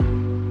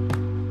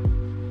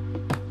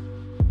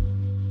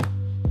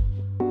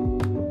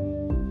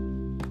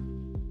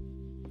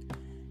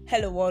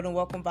Hello world and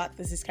welcome back.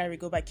 This is Carrie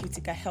Go by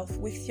Cutica Health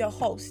with your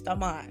host,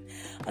 Aman.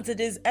 On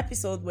today's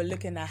episode, we're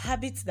looking at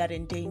habits that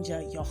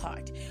endanger your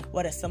heart.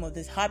 What are some of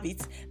these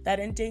habits that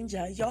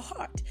endanger your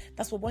heart?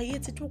 That's what we're here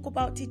to talk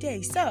about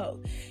today.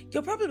 So,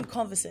 you're probably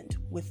conversant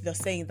with the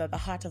saying that the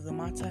heart of the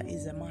matter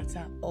is a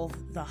matter of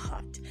the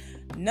heart.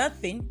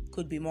 Nothing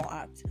could be more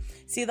apt.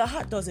 See, the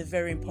heart does a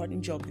very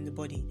important job in the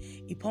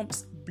body. It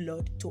pumps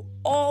blood to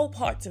all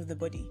parts of the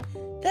body.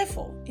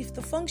 Therefore, if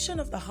the function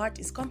of the heart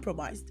is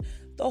compromised,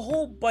 the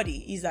whole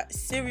body is at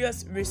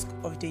serious risk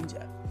of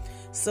danger.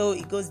 So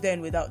it goes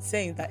then without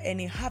saying that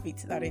any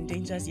habit that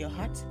endangers your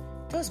heart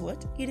does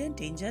what? It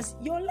endangers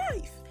your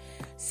life.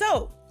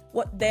 So,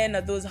 what then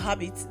are those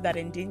habits that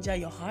endanger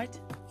your heart?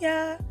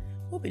 Yeah,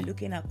 we'll be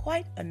looking at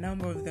quite a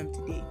number of them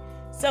today.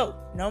 So,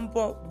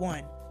 number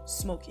 1,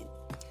 smoking.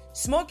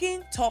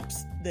 Smoking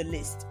tops the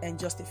list, and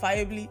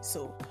justifiably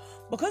so.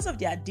 Because of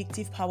the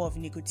addictive power of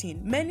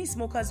nicotine, many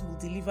smokers will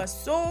deliver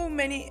so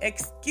many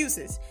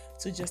excuses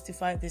to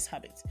justify this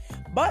habit.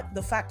 But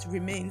the fact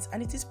remains,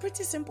 and it is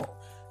pretty simple.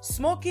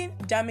 Smoking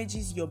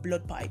damages your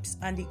blood pipes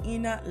and the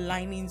inner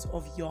linings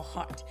of your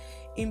heart,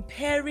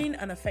 impairing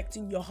and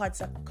affecting your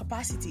heart's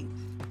capacity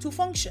to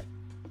function.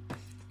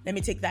 Let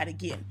me take that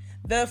again.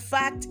 The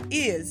fact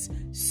is,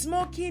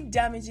 smoking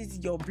damages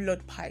your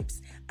blood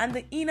pipes and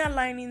the inner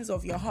linings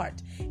of your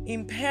heart,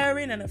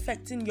 impairing and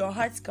affecting your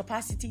heart's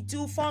capacity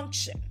to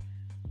function.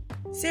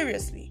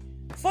 Seriously.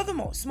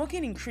 Furthermore,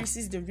 smoking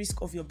increases the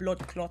risk of your blood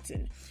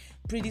clotting,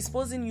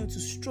 predisposing you to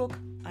stroke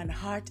and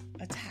heart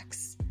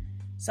attacks.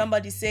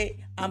 Somebody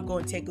say, I'm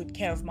going to take good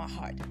care of my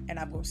heart and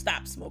I'm going to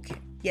stop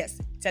smoking. Yes,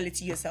 tell it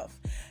to yourself.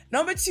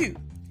 Number 2,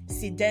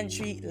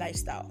 sedentary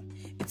lifestyle.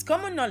 It's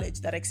common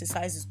knowledge that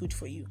exercise is good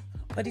for you,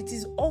 but it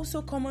is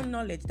also common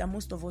knowledge that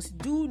most of us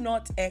do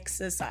not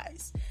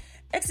exercise.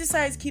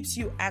 Exercise keeps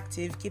you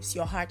active, keeps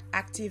your heart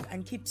active,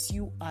 and keeps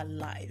you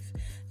alive.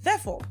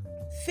 Therefore,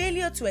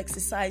 failure to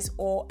exercise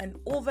or an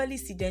overly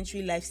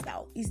sedentary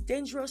lifestyle is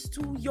dangerous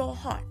to your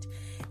heart.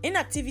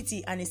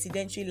 Inactivity and a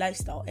sedentary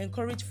lifestyle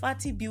encourage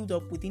fatty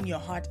buildup within your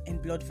heart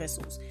and blood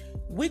vessels,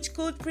 which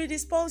could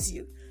predispose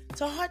you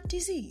to heart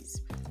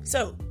disease.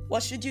 So,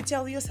 what should you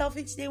tell yourself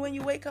each day when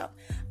you wake up?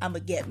 I'm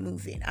going to get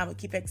moving. I'm going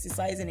to keep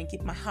exercising and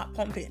keep my heart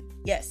pumping.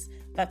 Yes,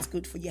 that's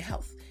good for your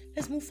health.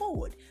 Let's move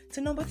forward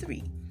to number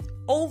 3,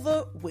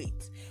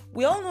 overweight.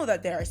 We all know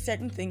that there are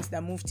certain things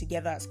that move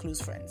together as close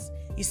friends.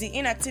 You see,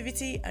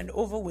 inactivity and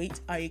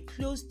overweight are a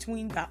close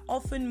twin that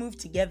often move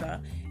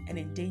together and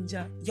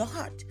endanger your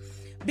heart.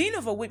 Being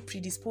overweight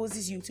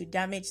predisposes you to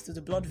damage to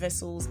the blood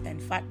vessels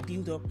and fat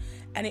buildup,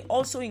 and it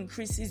also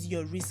increases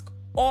your risk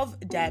of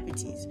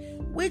diabetes,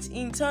 which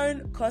in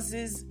turn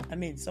causes,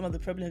 some of the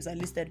problems I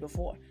listed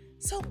before.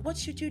 So what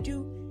should you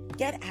do?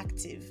 Get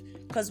active.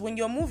 Because when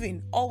you're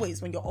moving,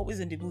 when you're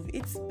always in the move,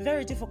 it's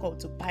very difficult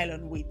to pile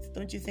on weight,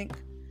 don't you think?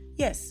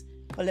 Yes,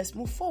 but let's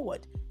move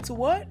forward to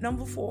what?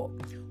 Number 4,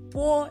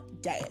 poor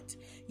diet.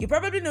 You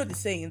probably know the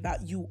saying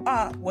that you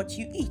are what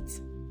you eat.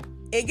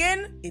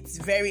 Again, it's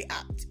very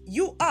apt.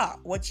 You are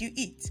what you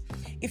eat.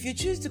 If you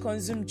choose to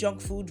consume junk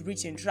food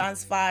rich in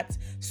trans fats,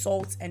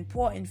 salts, and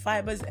poor in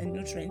fibers and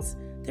nutrients,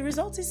 the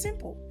result is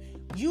simple.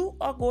 You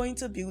are going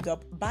to build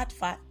up bad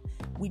fat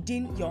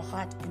within your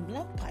heart and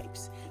blood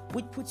pipes,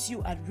 which puts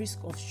you at risk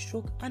of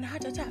stroke and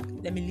heart attack.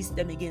 Let me list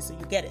them again so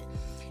you get it.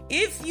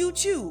 If you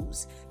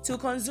choose to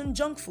consume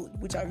junk food,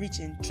 which are rich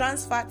in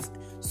trans fats,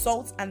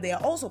 salts, and they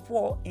are also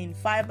poor in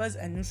fibers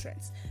and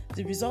nutrients,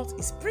 the result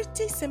is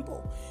pretty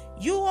simple.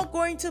 You are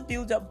going to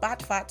build up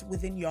bad fat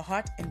within your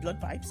heart and blood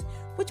pipes,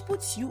 which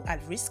puts you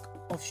at risk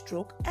of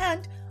stroke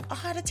and a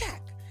heart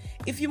attack.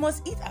 If you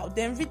must eat out,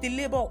 then read the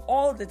label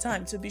all the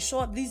time to be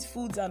sure these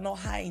foods are not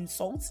high in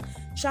salts,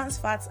 trans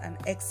fats, and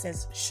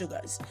excess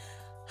sugars.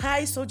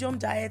 High sodium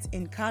diet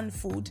in canned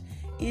food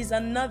is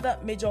another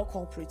major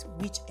culprit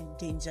which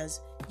endangers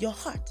your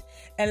heart.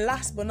 And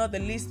last but not the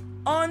least,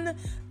 on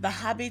the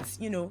habits,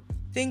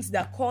 things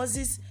that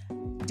causes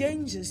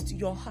dangers to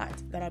your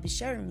heart that I'll be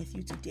sharing with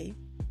you today,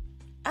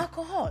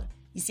 alcohol.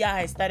 You see how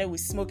I started with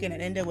smoking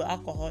and ended with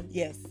alcohol?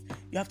 Yes,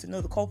 you have to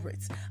know the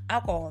culprits.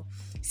 Alcohol.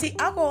 See,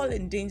 alcohol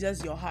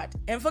endangers your heart.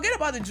 And forget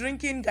about the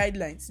drinking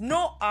guidelines.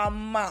 No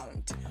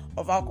amount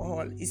of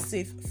alcohol is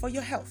safe for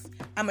your health.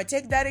 I'm going to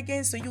take that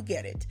again so you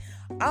get it.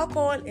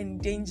 Alcohol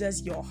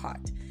endangers your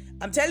heart.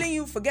 I'm telling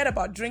you, forget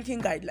about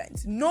drinking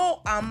guidelines.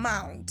 No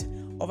amount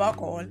of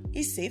alcohol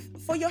is safe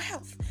for your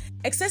health.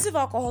 Excessive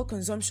alcohol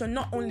consumption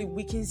not only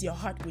weakens your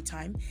heart with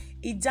time,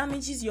 it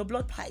damages your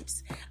blood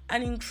pipes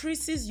and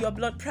increases your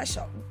blood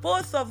pressure,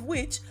 both of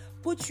which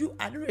put you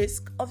at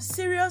risk of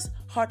serious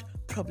heart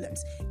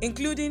problems,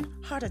 including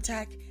heart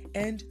attack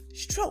and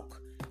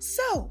stroke.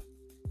 So,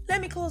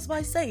 let me close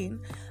by saying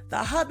the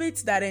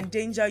habits that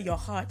endanger your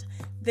heart,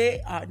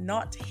 they are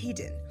not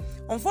hidden.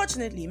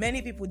 Unfortunately,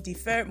 many people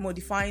defer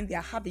modifying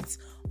their habits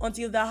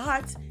until their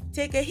hearts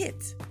take a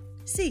hit.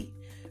 See,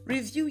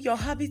 review your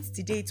habits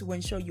today to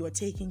ensure you are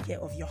taking care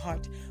of your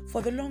heart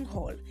for the long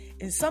haul.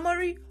 In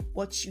summary,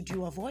 what should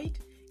you avoid?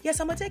 Yes,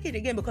 I'm gonna take it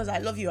again because I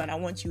love you and I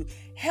want you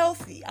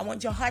healthy. I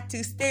want your heart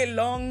to stay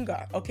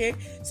longer, okay?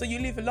 So you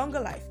live a longer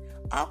life.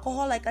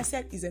 Alcohol, like I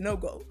said, is a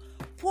no-go.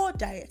 Poor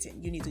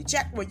dieting, you need to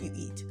check what you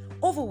eat.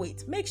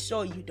 Overweight, make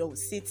sure you don't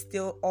sit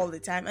still all the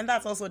time. And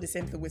that's also the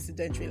same thing with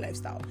sedentary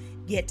lifestyle.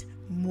 Get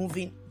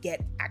moving,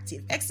 get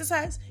active.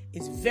 Exercise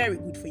is very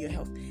good for your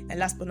health. And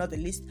last but not the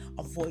least,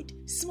 avoid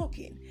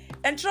smoking.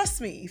 And trust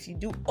me, if you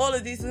do all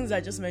of these things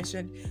I just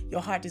mentioned,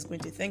 your heart is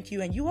going to thank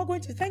you and you are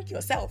going to thank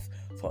yourself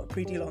for a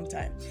pretty long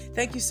time.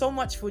 Thank you so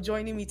much for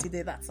joining me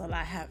today. That's all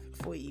I have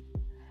for you.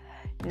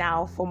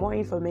 Now, for more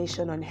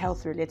information on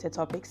health-related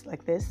topics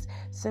like this,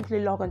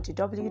 simply log on to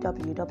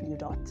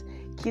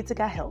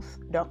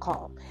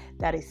www.cuticahealth.com.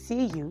 That is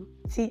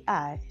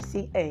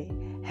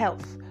CUTICA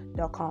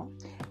health.com.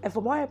 And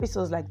for more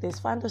episodes like this,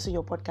 find us on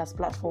your podcast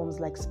platforms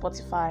like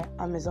Spotify,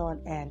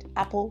 Amazon, and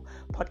Apple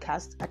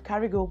Podcasts at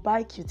Carigo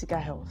by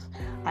Cutica Health.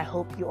 I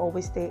hope you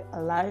always stay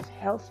alive,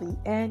 healthy,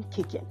 and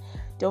kicking.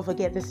 Don't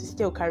forget, this is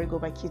still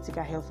Carigo by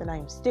Cutica Health, and I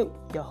am still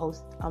your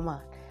host, Aman.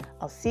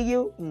 I'll see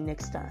you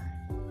next time.